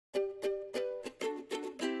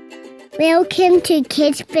Welcome to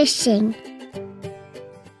Kidsfishing.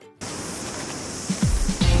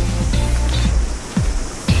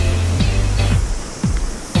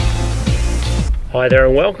 Hi there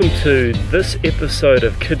and welcome to this episode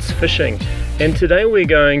of Kids Fishing, and today we're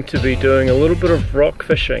going to be doing a little bit of rock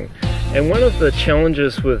fishing. And one of the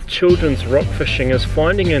challenges with children's rock fishing is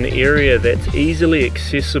finding an area that's easily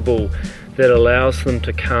accessible that allows them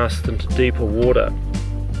to cast into deeper water.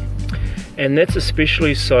 And that's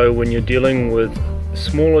especially so when you're dealing with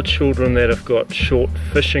smaller children that have got short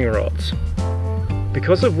fishing rods.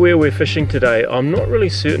 Because of where we're fishing today, I'm not really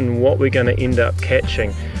certain what we're going to end up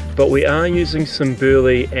catching, but we are using some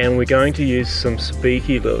Berley and we're going to use some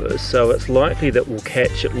Sabiki lures, so it's likely that we'll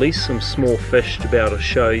catch at least some small fish to be able to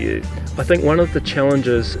show you. I think one of the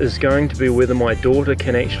challenges is going to be whether my daughter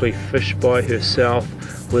can actually fish by herself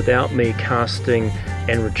without me casting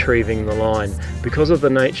and retrieving the line. Because of the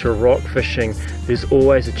nature of rock fishing, there's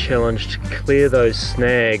always a challenge to clear those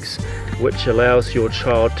snags, which allows your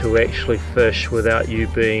child to actually fish without you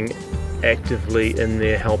being actively in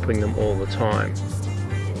there helping them all the time.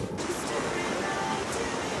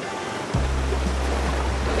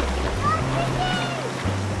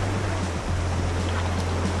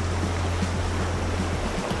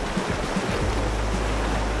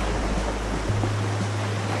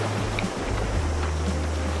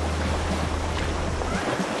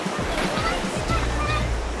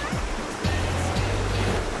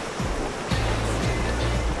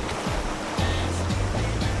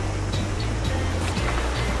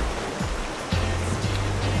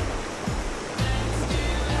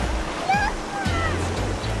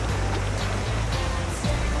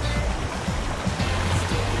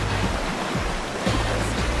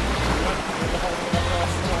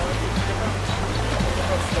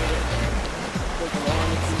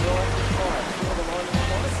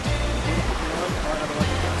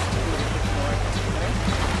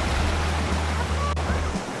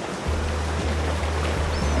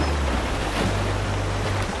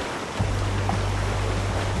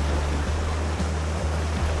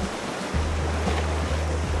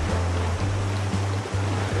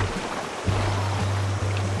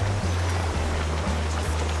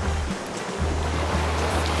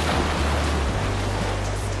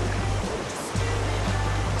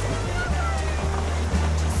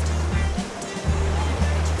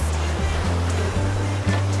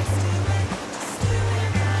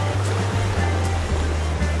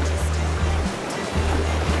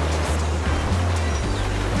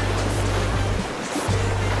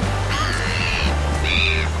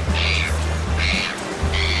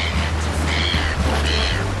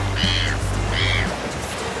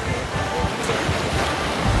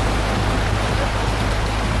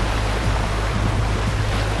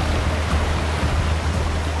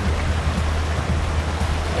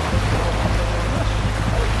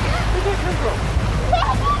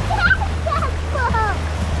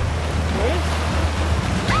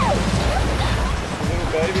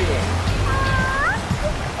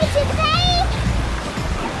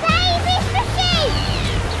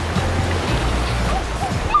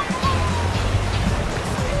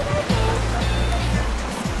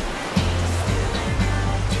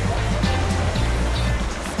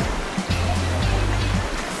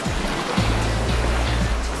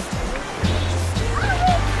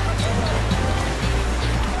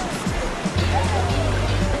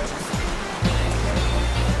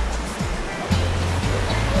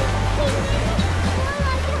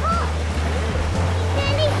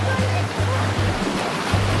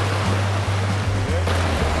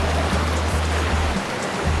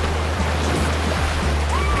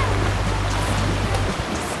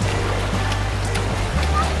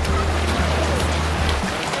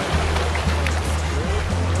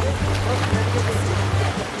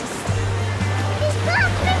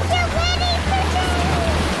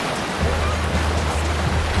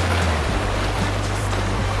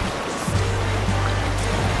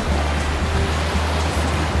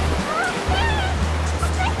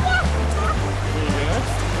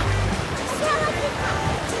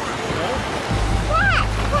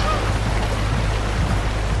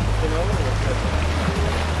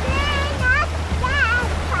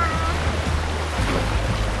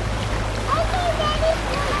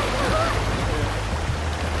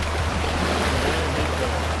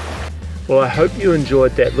 Well, I hope you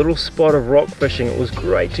enjoyed that little spot of rock fishing. It was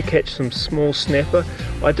great to catch some small snapper.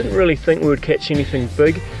 I didn't really think we would catch anything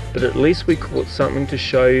big, but at least we caught something to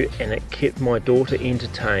show you and it kept my daughter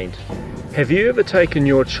entertained. Have you ever taken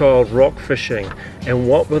your child rock fishing, and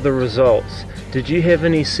what were the results? Did you have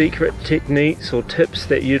any secret techniques or tips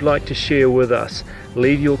that you'd like to share with us?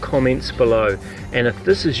 Leave your comments below. And if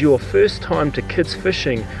this is your first time to Kids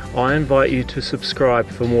Fishing, I invite you to subscribe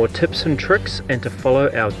for more tips and tricks and to follow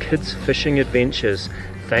our Kids Fishing adventures.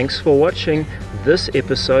 Thanks for watching this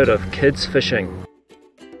episode of Kids Fishing.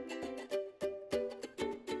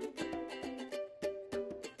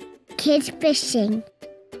 Kids Fishing.